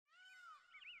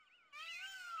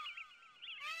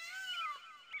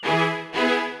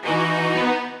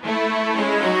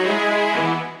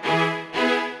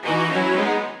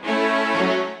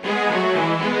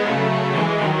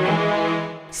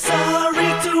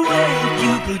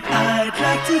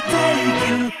take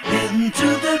you into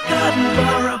the garden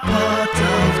for a pot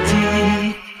of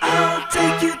tea. I'll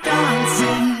take you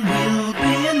dancing, we'll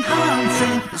be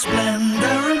enhancing the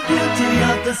splendor and beauty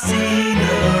of the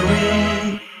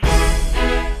scenery.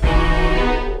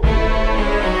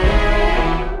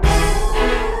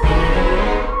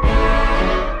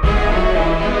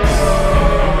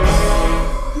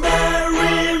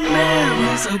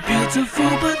 So beautiful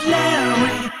but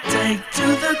Larry, take to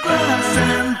the grass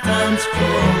and dance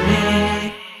for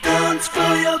me. Dance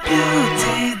for your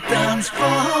beauty, dance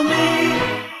for me.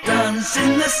 Dance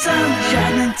in the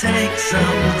sunshine and take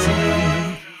some tea.